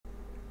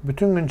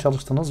Bütün gün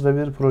çalıştınız ve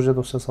bir proje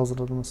dosyası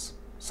hazırladınız.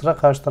 Sıra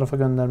karşı tarafa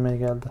göndermeye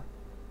geldi.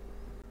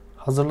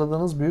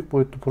 Hazırladığınız büyük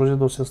boyutlu proje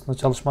dosyasını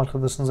çalışma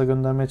arkadaşınıza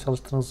göndermeye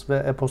çalıştınız ve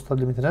e-posta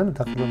limitine mi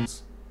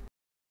takıldınız?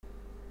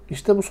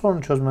 İşte bu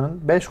sorunu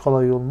çözmenin 5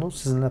 kolay yolunu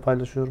sizinle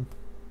paylaşıyorum.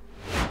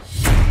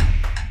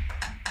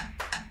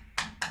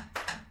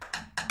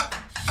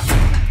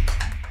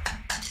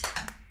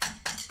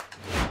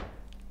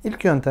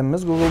 İlk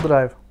yöntemimiz Google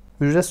Drive.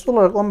 Ücretsiz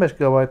olarak 15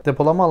 GB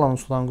depolama alanı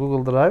sunan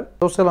Google Drive,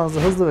 dosyalarınızı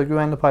hızlı ve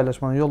güvenli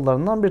paylaşmanın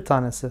yollarından bir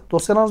tanesi.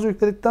 Dosyalarınızı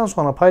yükledikten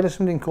sonra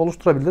paylaşım linki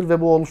oluşturabilir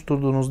ve bu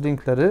oluşturduğunuz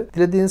linkleri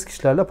dilediğiniz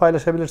kişilerle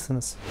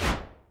paylaşabilirsiniz.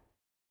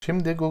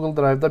 Şimdi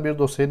Google Drive'da bir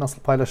dosyayı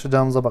nasıl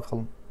paylaşacağımıza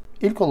bakalım.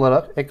 İlk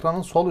olarak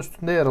ekranın sol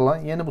üstünde yer alan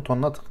yeni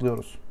butonuna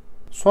tıklıyoruz.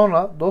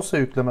 Sonra dosya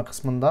yükleme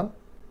kısmından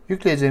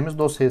yükleyeceğimiz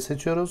dosyayı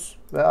seçiyoruz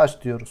ve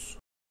aç diyoruz.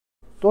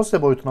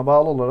 Dosya boyutuna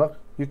bağlı olarak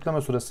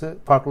yükleme süresi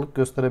farklılık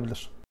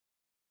gösterebilir.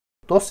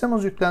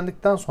 Dosyamız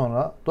yüklendikten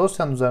sonra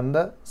dosyanın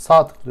üzerinde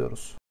sağ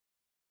tıklıyoruz.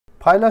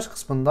 Paylaş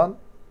kısmından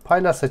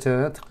paylaş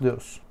seçeneğine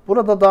tıklıyoruz.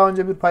 Burada daha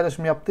önce bir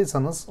paylaşım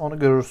yaptıysanız onu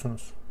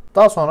görürsünüz.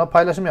 Daha sonra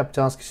paylaşım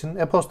yapacağınız kişinin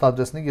e-posta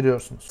adresini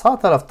giriyorsunuz. Sağ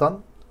taraftan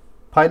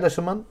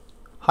paylaşımın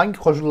hangi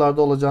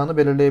koşullarda olacağını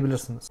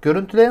belirleyebilirsiniz.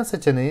 Görüntüleyen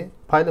seçeneği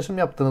paylaşım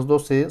yaptığınız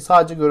dosyayı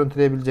sadece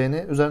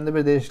görüntüleyebileceğini, üzerinde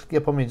bir değişiklik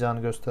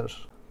yapamayacağını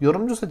gösterir.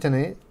 Yorumcu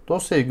seçeneği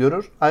dosyayı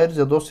görür,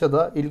 ayrıca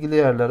dosyada ilgili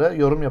yerlere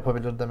yorum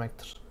yapabilir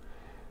demektir.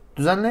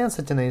 Düzenleyen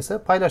seçeneği ise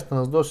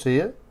paylaştığınız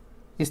dosyayı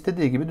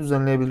istediği gibi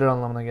düzenleyebilir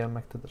anlamına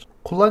gelmektedir.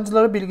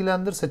 Kullanıcıları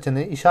bilgilendir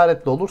seçeneği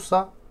işaretli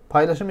olursa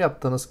paylaşım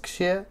yaptığınız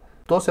kişiye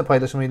dosya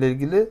paylaşımı ile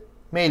ilgili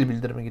mail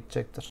bildirimi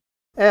gidecektir.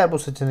 Eğer bu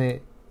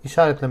seçeneği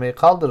işaretlemeyi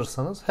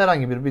kaldırırsanız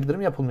herhangi bir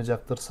bildirim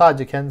yapılmayacaktır.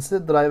 Sadece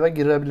kendisi Drive'a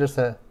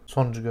girebilirse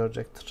sonucu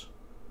görecektir.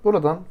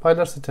 Buradan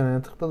paylaş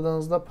seçeneğine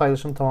tıkladığınızda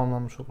paylaşım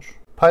tamamlanmış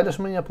olur.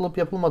 Paylaşımın yapılıp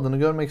yapılmadığını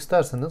görmek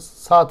isterseniz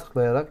sağ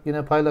tıklayarak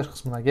yine paylaş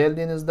kısmına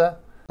geldiğinizde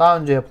daha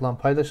önce yapılan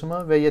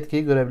paylaşımı ve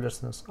yetkiyi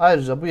görebilirsiniz.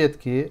 Ayrıca bu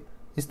yetkiyi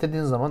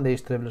istediğiniz zaman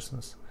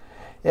değiştirebilirsiniz.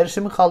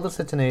 Erişimi kaldır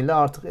seçeneğiyle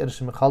artık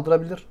erişimi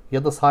kaldırabilir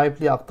ya da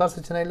sahipliği aktar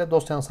seçeneğiyle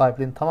dosyanın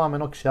sahipliğini tamamen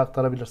o kişiye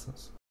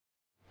aktarabilirsiniz.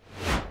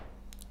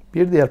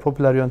 Bir diğer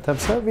popüler yöntem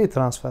ise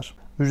WeTransfer.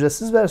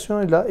 Ücretsiz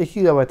versiyonuyla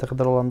 2 GB'a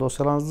kadar olan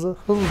dosyalarınızı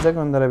hızlıca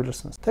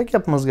gönderebilirsiniz. Tek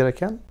yapmanız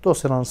gereken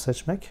dosyalarınızı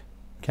seçmek,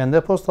 kendi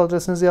e-posta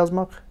adresinizi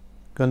yazmak,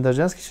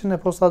 göndereceğiniz kişinin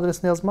e-posta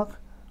adresini yazmak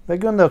ve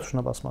gönder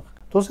tuşuna basmak.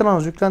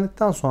 Dosyalarınız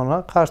yüklendikten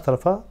sonra karşı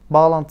tarafa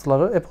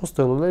bağlantıları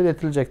e-posta yoluyla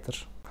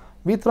iletilecektir.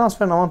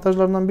 WeTransfer'in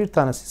avantajlarından bir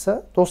tanesi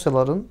ise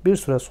dosyaların bir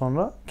süre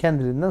sonra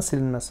kendiliğinden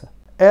silinmesi.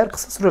 Eğer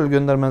kısa süreli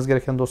göndermeniz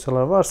gereken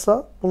dosyalar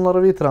varsa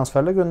bunları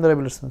WeTransfer ile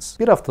gönderebilirsiniz.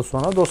 Bir hafta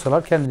sonra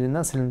dosyalar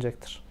kendiliğinden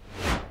silinecektir.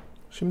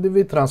 Şimdi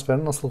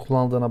WeTransfer'in nasıl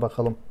kullanıldığına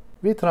bakalım.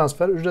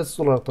 WeTransfer ücretsiz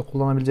olarak da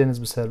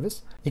kullanabileceğiniz bir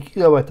servis. 2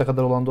 GB'a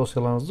kadar olan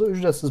dosyalarınızı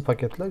ücretsiz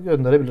paketle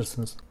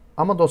gönderebilirsiniz.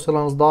 Ama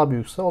dosyalarınız daha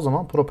büyükse o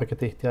zaman Pro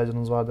pakete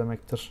ihtiyacınız var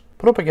demektir.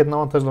 Pro paketin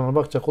avantajlarına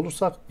bakacak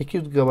olursak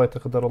 200 GB'a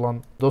kadar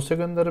olan dosya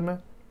gönderimi,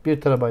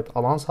 1 TB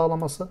alan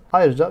sağlaması.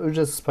 Ayrıca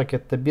ücretsiz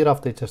pakette bir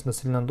hafta içerisinde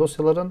silinen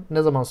dosyaların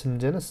ne zaman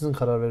silineceğine sizin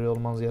karar veriyor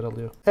olmanız yer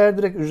alıyor. Eğer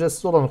direkt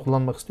ücretsiz olanı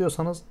kullanmak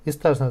istiyorsanız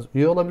isterseniz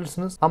üye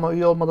olabilirsiniz. Ama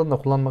üye olmadan da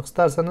kullanmak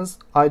isterseniz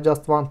I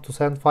just want to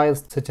send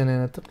files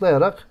seçeneğine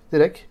tıklayarak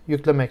direkt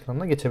yükleme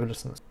ekranına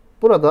geçebilirsiniz.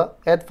 Burada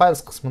Add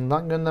Files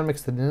kısmından göndermek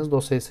istediğiniz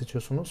dosyayı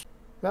seçiyorsunuz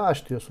ve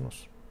aç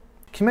diyorsunuz.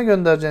 Kime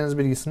göndereceğiniz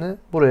bilgisini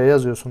buraya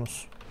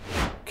yazıyorsunuz.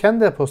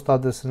 Kendi e-posta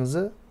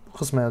adresinizi bu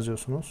kısma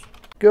yazıyorsunuz.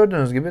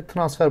 Gördüğünüz gibi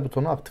transfer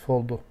butonu aktif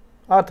oldu.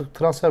 Artık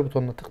transfer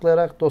butonuna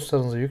tıklayarak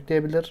dosyanızı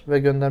yükleyebilir ve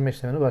gönderme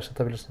işlemini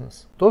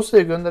başlatabilirsiniz.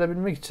 Dosyayı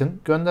gönderebilmek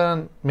için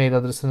gönderen mail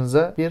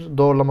adresinize bir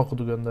doğrulama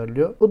kodu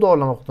gönderiliyor. Bu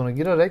doğrulama kodunu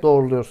girerek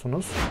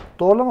doğruluyorsunuz.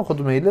 Doğrulama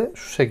kodu maili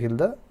şu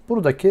şekilde.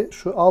 Buradaki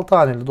şu 6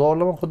 haneli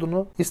doğrulama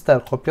kodunu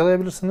ister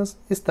kopyalayabilirsiniz,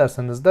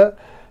 isterseniz de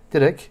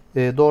direkt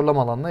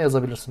doğrulama alanına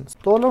yazabilirsiniz.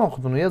 Doğrulama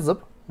kodunu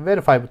yazıp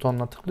Verify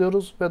butonuna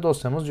tıklıyoruz ve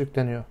dosyamız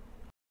yükleniyor.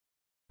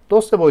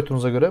 Dosya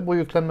boyutunuza göre bu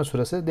yüklenme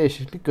süresi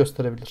değişiklik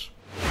gösterebilir.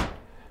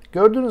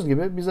 Gördüğünüz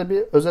gibi bize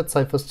bir özet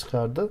sayfası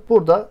çıkardı.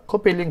 Burada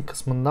Copy Link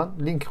kısmından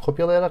linki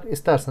kopyalayarak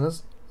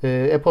isterseniz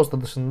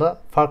e-posta dışında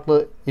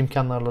farklı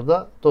imkanlarla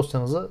da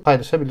dosyanızı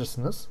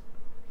paylaşabilirsiniz.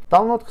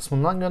 Download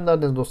kısmından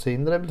gönderdiğiniz dosyayı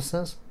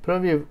indirebilirsiniz.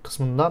 Preview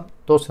kısmından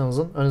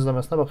dosyanızın ön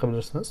izlemesine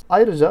bakabilirsiniz.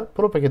 Ayrıca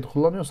Pro paketi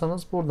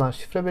kullanıyorsanız buradan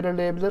şifre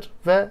belirleyebilir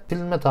ve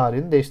silinme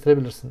tarihini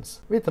değiştirebilirsiniz.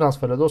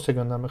 WeTransfer ile dosya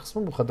gönderme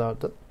kısmı bu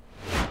kadardı.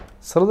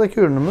 Sıradaki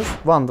ürünümüz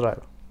OneDrive.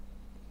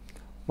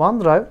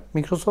 OneDrive,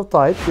 Microsoft'a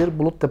ait bir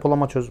bulut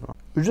depolama çözümü.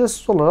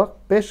 Ücretsiz olarak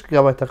 5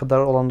 GB'a kadar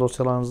olan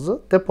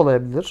dosyalarınızı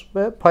depolayabilir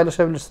ve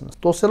paylaşabilirsiniz.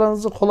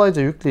 Dosyalarınızı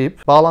kolayca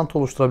yükleyip bağlantı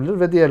oluşturabilir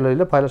ve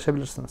diğerleriyle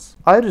paylaşabilirsiniz.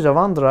 Ayrıca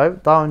OneDrive,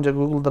 daha önce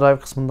Google Drive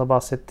kısmında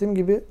bahsettiğim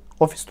gibi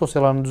ofis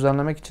dosyalarını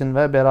düzenlemek için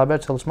ve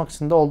beraber çalışmak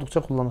için de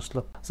oldukça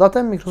kullanışlı.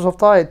 Zaten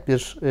Microsoft'a ait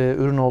bir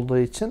ürün olduğu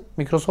için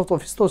Microsoft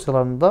Office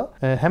dosyalarında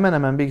hemen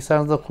hemen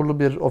bilgisayarınızda kurulu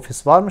bir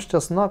ofis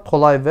varmışçasına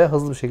kolay ve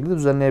hızlı bir şekilde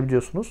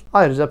düzenleyebiliyorsunuz.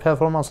 Ayrıca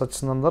performans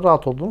açısından da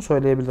rahat olduğunu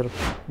söyleyebilirim.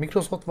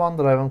 Microsoft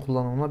OneDrive'ın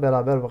kullanımına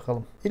beraber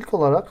bakalım. İlk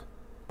olarak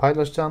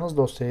paylaşacağınız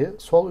dosyayı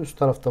sol üst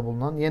tarafta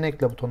bulunan Yeni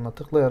ekle butonuna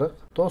tıklayarak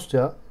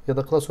dosya ya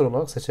da klasör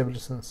olarak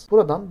seçebilirsiniz.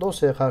 Buradan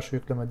dosyaya karşı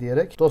yükleme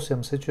diyerek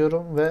dosyamı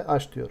seçiyorum ve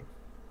aç diyorum.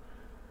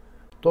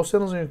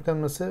 Dosyanızın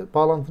yüklenmesi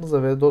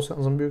bağlantınıza ve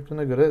dosyanızın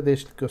büyüklüğüne göre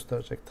değişiklik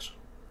gösterecektir.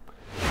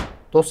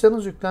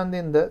 Dosyanız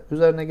yüklendiğinde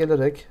üzerine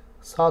gelerek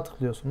sağ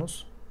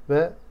tıklıyorsunuz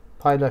ve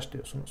paylaş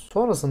diyorsunuz.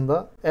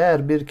 Sonrasında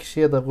eğer bir kişi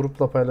ya da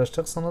grupla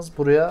paylaşacaksanız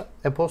buraya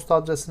e-posta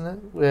adresini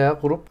veya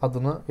grup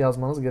adını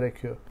yazmanız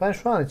gerekiyor. Ben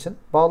şu an için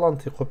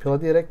bağlantıyı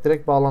kopyala diyerek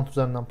direkt bağlantı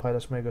üzerinden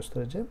paylaşmayı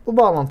göstereceğim. Bu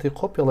bağlantıyı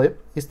kopyalayıp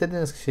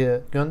istediğiniz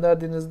kişiye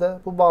gönderdiğinizde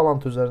bu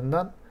bağlantı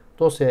üzerinden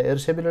dosyaya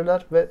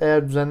erişebilirler ve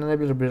eğer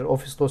düzenlenebilir bir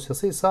ofis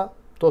dosyasıysa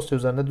dosya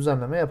üzerinde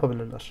düzenleme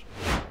yapabilirler.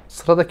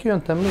 Sıradaki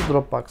yöntemimiz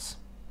Dropbox.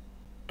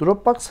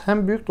 Dropbox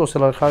hem büyük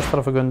dosyaları karşı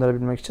tarafa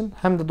gönderebilmek için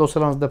hem de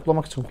dosyalarınızı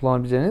depolamak için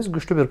kullanabileceğiniz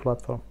güçlü bir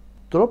platform.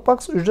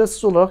 Dropbox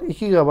ücretsiz olarak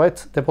 2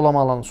 GB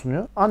depolama alanı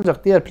sunuyor.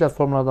 Ancak diğer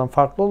platformlardan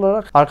farklı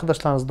olarak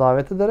arkadaşlarınızı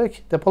davet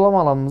ederek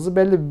depolama alanınızı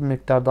belli bir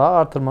miktar daha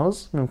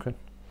artırmanız mümkün.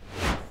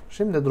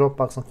 Şimdi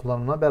Dropbox'ın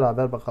kullanımına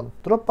beraber bakalım.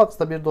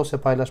 Dropbox'ta bir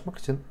dosya paylaşmak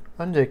için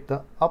öncelikle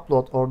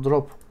Upload or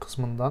Drop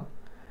kısmından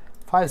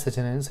File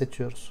seçeneğini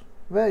seçiyoruz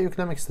ve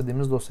yüklemek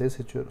istediğimiz dosyayı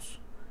seçiyoruz.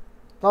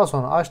 Daha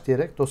sonra aç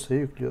diyerek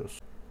dosyayı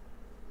yüklüyoruz.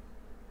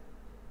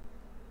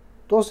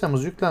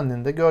 Dosyamız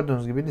yüklendiğinde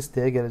gördüğünüz gibi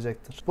listeye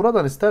gelecektir.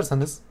 Buradan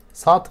isterseniz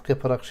sağ tık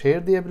yaparak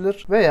Share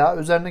diyebilir veya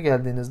üzerine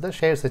geldiğinizde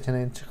Share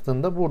seçeneğinin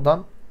çıktığında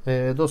buradan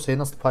dosyayı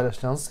nasıl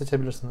paylaşacağınızı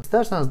seçebilirsiniz.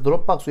 İsterseniz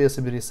Dropbox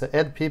üyesi biri ise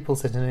Add People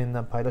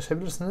seçeneğinden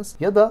paylaşabilirsiniz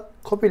ya da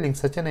Copy Link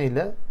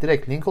seçeneğiyle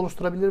direkt link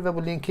oluşturabilir ve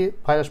bu linki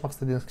paylaşmak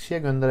istediğiniz kişiye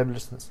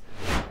gönderebilirsiniz.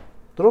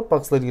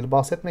 Dropbox ile ilgili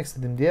bahsetmek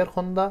istediğim diğer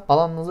konu da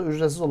alanınızı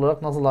ücretsiz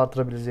olarak nasıl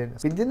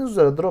artırabileceğiniz. Bildiğiniz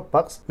üzere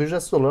Dropbox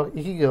ücretsiz olarak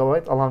 2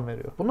 GB alan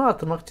veriyor. Bunu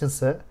artırmak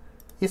içinse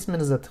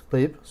isminize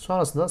tıklayıp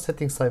sonrasında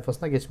Settings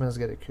sayfasına geçmeniz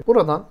gerekiyor.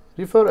 Buradan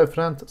Refer a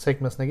Friend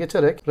sekmesine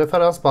geçerek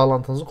referans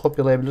bağlantınızı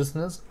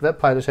kopyalayabilirsiniz ve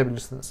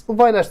paylaşabilirsiniz. Bu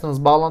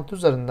paylaştığınız bağlantı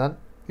üzerinden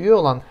üye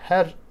olan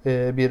her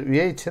bir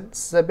üye için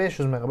size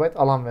 500 MB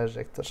alan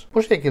verecektir.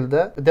 Bu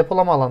şekilde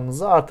depolama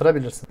alanınızı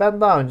artırabilirsiniz.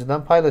 Ben daha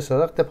önceden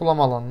paylaşarak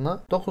depolama alanını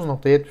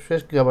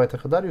 9.75 GB'a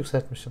kadar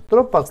yükseltmişim.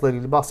 Dropbox ile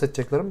ilgili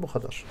bahsedeceklerim bu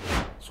kadar.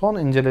 Son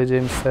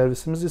inceleyeceğimiz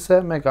servisimiz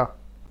ise Mega.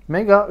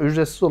 Mega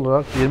ücretsiz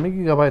olarak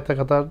 20 GB'a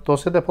kadar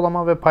dosya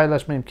depolama ve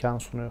paylaşma imkanı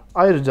sunuyor.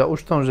 Ayrıca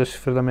uçtan uca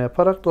şifreleme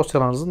yaparak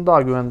dosyalarınızın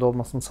daha güvende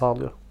olmasını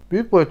sağlıyor.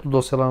 Büyük boyutlu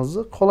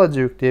dosyalarınızı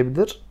kolayca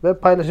yükleyebilir ve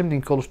paylaşım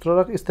linki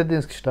oluşturarak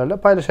istediğiniz kişilerle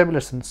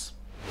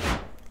paylaşabilirsiniz.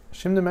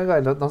 Şimdi Mega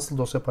ile nasıl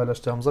dosya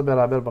paylaşacağımıza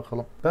beraber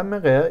bakalım. Ben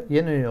Mega'ya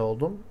yeni üye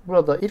oldum.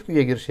 Burada ilk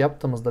üye girişi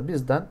yaptığımızda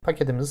bizden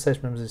paketimizi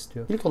seçmemizi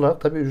istiyor. İlk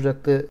olarak tabii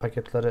ücretli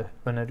paketleri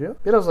öneriyor.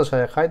 Biraz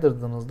aşağıya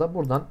kaydırdığınızda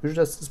buradan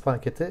ücretsiz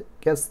paketi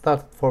Get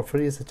Started for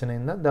Free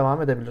seçeneğinden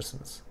devam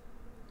edebilirsiniz.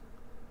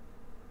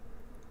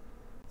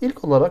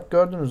 İlk olarak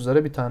gördüğünüz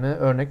üzere bir tane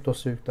örnek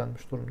dosya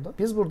yüklenmiş durumda.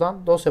 Biz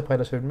buradan dosya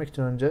paylaşabilmek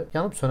için önce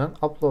yanıp sönen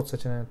Upload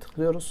seçeneğine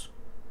tıklıyoruz.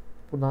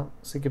 Buradan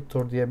Skip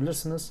Tour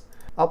diyebilirsiniz.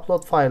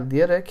 Upload File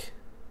diyerek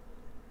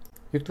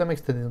yüklemek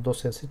istediğiniz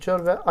dosyayı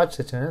seçiyor ve aç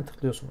seçeneğine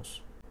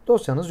tıklıyorsunuz.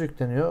 Dosyanız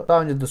yükleniyor.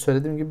 Daha önce de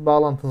söylediğim gibi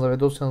bağlantınıza ve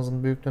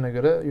dosyanızın büyüklüğüne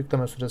göre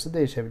yükleme süresi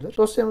değişebilir.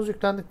 Dosyamız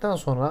yüklendikten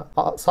sonra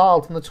sağ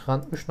altında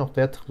çıkan 3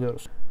 noktaya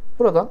tıklıyoruz.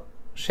 Buradan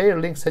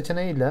Share Link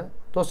seçeneğiyle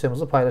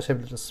dosyamızı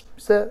paylaşabiliriz.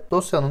 Bize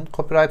dosyanın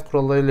copyright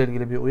kurallarıyla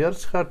ilgili bir uyarı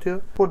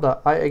çıkartıyor.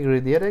 Burada I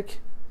agree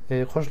diyerek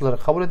koşulları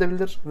kabul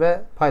edebilir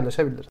ve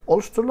paylaşabilir.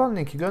 Oluşturulan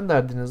linki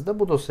gönderdiğinizde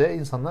bu dosyaya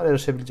insanlar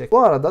erişebilecek. Bu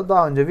arada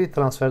daha önce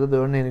WeTransfer'de de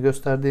örneğini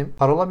gösterdiğim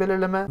parola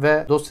belirleme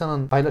ve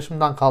dosyanın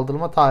paylaşımdan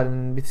kaldırılma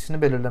tarihinin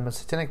bitişini belirleme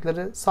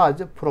seçenekleri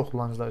sadece pro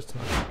kullanıcılar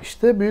için.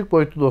 İşte büyük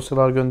boyutlu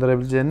dosyalar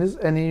gönderebileceğiniz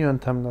en iyi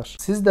yöntemler.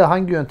 Siz de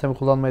hangi yöntemi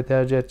kullanmayı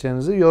tercih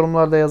edeceğinizi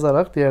yorumlarda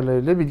yazarak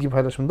diğerleriyle bilgi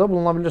paylaşımında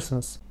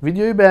bulunabilirsiniz.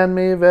 Videoyu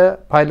beğenmeyi ve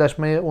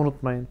paylaşmayı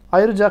unutmayın.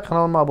 Ayrıca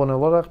kanalıma abone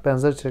olarak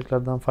benzer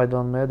içeriklerden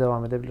faydalanmaya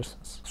devam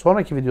edebilirsiniz.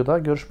 Sonraki videoda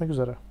görüşmek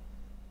üzere.